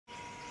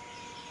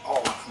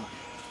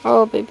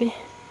Oh, baby.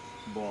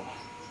 Wow.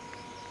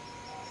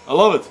 I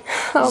love it.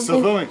 Oh, Still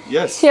filming?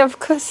 Yes. Yeah, of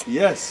course.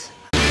 Yes.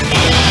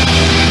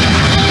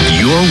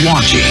 You're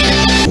watching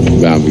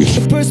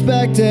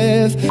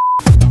Perspective.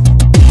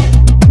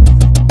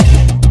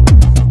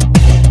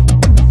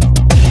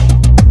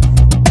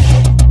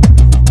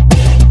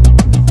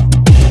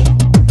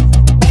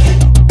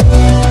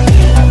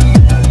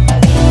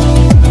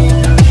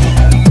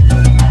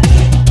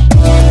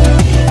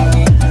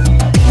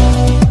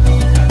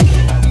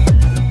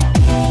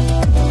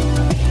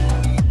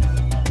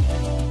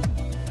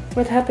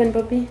 What happened,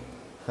 Bobby?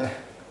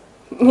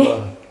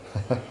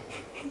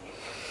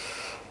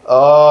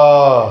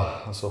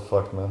 I'm so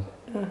fucked, man.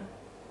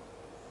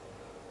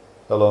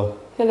 Hello.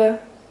 Hello.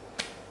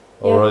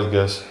 Alright,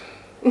 guys.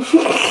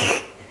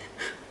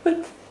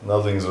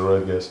 Nothing's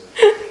alright, guys.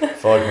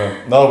 Fuck,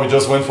 man. No, we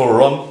just went for a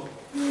run.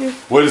 Yeah.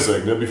 Wait a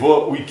second.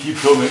 Before we keep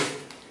filming,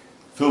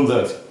 film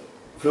that.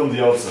 Film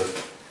the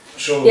outside.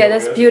 Show them. Yeah,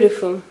 that's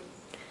beautiful.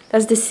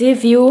 That's the sea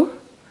view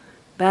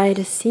by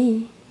the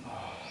sea.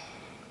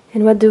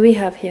 And what do we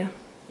have here?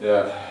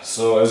 Yeah,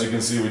 so as you can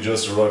see, we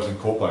just arrived in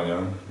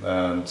Kopanjan,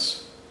 and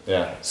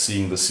yeah,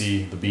 seeing the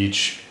sea, the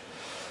beach.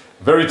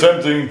 Very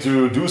tempting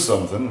to do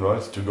something,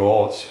 right? To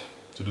go out,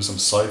 to do some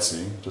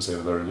sightseeing, to say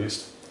the very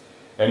least.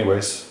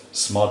 Anyways,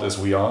 smart as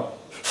we are.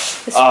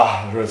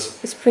 A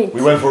sprint.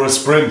 We went for a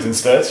sprint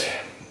instead.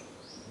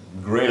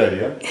 Great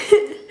idea.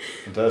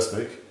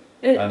 Fantastic.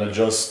 And I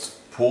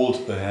just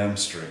pulled the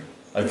hamstring.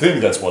 I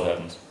think that's what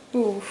happened.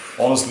 Oof.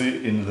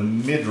 Honestly, in the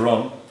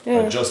mid-run,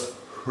 I just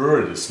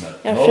heard it snap.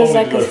 Yeah, Not only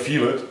like did I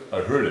feel it,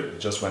 I heard it. It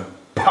just went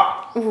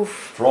pop! Oof.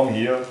 From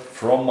here,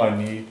 from my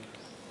knee,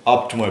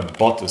 up to my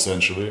butt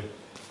essentially.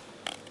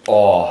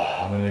 Oh,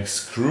 I'm in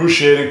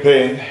excruciating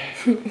pain.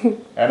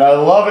 And I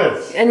love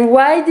it! And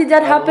why did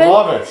that happen? I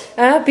love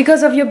it!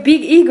 Because of your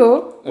big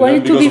ego.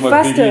 Wanted to be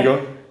faster. Big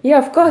ego? Yeah,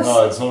 of course.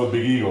 No, it's not a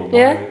big ego.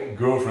 Yeah? My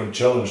girlfriend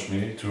challenged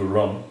me to a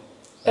run.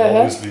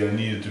 Obviously, I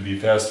needed to be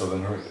faster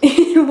than her.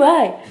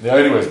 Why? Yeah,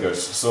 anyways,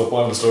 guys. So,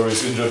 point of the story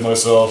is injured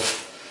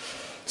myself.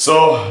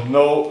 So,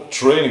 no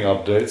training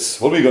updates.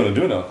 What are we gonna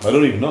do now? I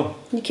don't even know.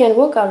 You can't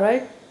work out,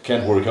 right?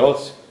 Can't work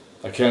out.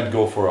 I can't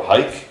go for a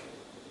hike.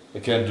 I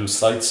can't do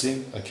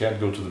sightseeing. I can't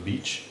go to the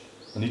beach.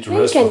 I need to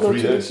rest you for can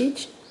 3 go to days. the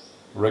beach.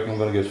 I reckon I'm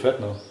gonna get fat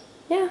now.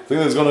 Yeah. I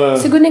think that's gonna...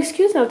 It's a good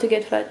excuse now to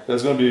get fat.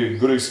 That's gonna be a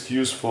good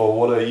excuse for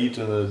what I eat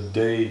in a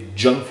day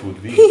junk food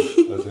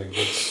vegan. I think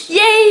that's...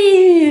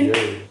 Yay!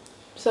 Yay!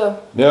 So...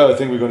 Yeah, I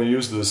think we're gonna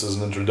use this as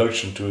an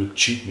introduction to a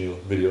cheat meal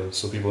video,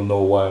 so people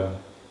know why I'm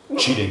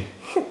cheating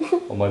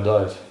on my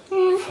diet.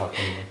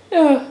 Fucking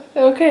Oh,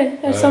 okay.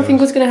 Something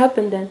good's gonna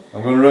happen then.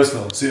 I'm gonna rest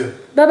now. See ya.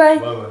 Bye-bye.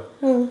 Bye-bye.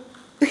 Oh.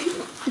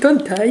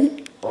 Don't die.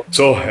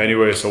 So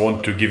anyways, I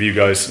want to give you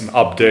guys an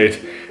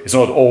update. It's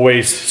not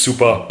always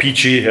super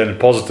peachy and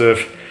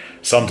positive.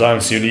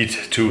 Sometimes you need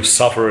to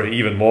suffer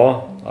even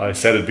more. I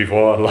said it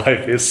before,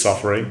 life is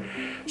suffering.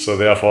 So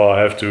therefore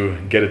I have to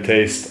get a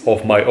taste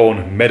of my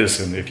own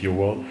medicine, if you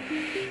will.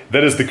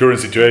 That is the current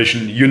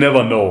situation. You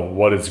never know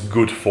what it's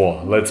good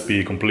for. Let's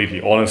be completely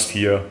honest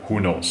here.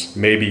 Who knows?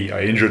 Maybe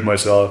I injured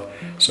myself,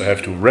 so I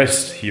have to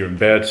rest here in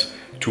bed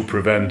to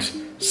prevent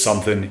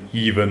something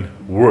even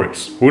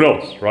worse. Who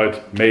knows,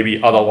 right?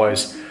 Maybe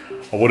otherwise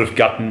I would have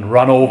gotten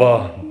run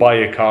over by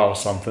a car or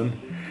something.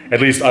 At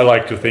least I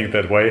like to think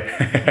that way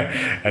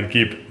and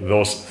keep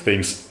those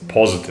things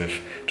positive.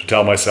 To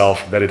tell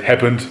myself that it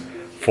happened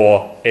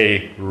for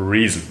a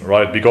reason,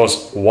 right?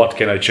 Because what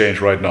can I change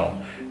right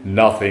now?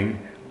 Nothing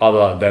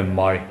other than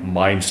my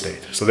mind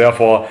state. So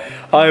therefore,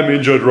 I am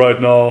injured right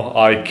now.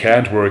 I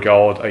can't work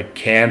out. I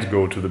can't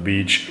go to the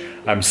beach.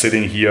 I'm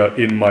sitting here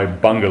in my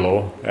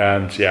bungalow,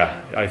 and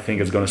yeah, I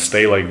think it's gonna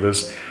stay like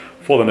this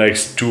for the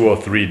next 2 or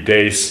 3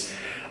 days.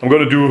 I'm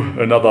gonna do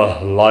another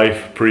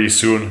live pretty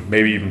soon,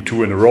 maybe even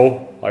 2 in a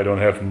row. I don't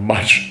have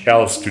much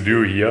else to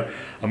do here.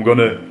 I'm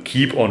gonna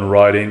keep on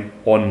writing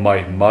on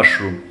my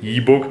mushroom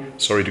ebook.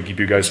 Sorry to keep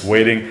you guys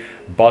waiting,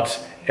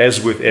 but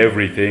as with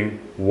everything,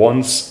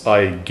 once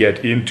I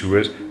get into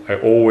it, I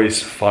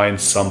always find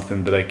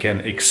something that I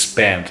can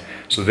expand.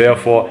 So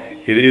therefore,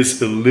 it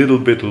is a little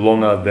bit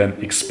longer than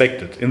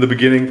expected. In the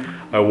beginning,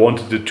 I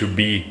wanted it to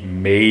be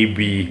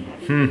maybe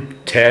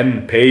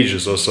 10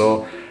 pages or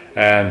so,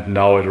 and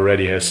now it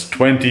already has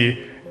 20,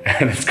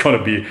 and it's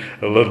gonna be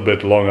a little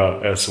bit longer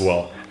as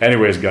well.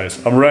 Anyways,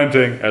 guys, I'm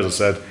ranting, as I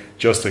said,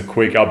 just a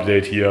quick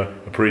update here,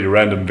 a pretty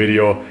random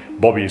video.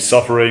 Bobby is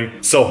suffering.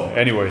 So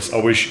anyways, I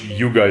wish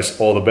you guys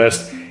all the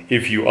best.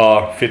 If you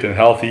are fit and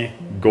healthy,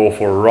 go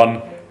for a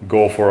run,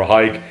 go for a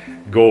hike,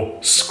 go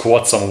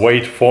squat some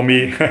weight for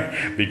me,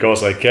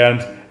 because I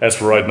can't. As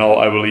for right now,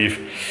 I believe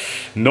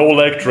no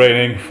leg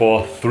training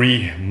for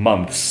 3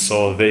 months.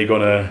 So they're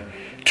gonna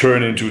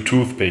turn into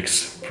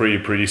toothpicks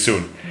pretty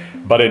soon.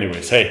 But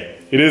anyways, hey,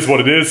 it is what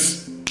it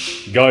is.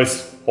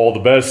 Guys, all the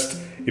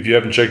best. If you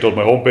haven't checked out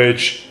my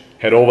homepage,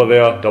 head over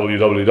there,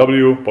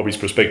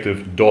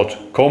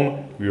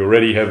 www.bobbysperspective.com. We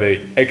already have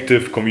an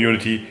active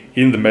community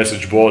in the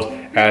message board,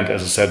 and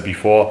as I said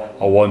before,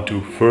 I want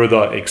to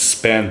further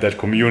expand that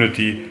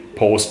community,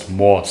 post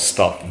more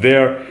stuff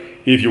there.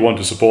 If you want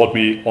to support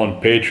me on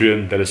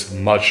Patreon, that is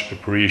much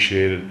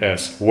appreciated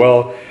as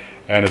well.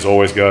 And as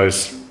always,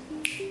 guys,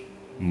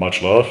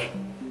 much love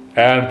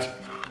and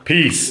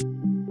peace.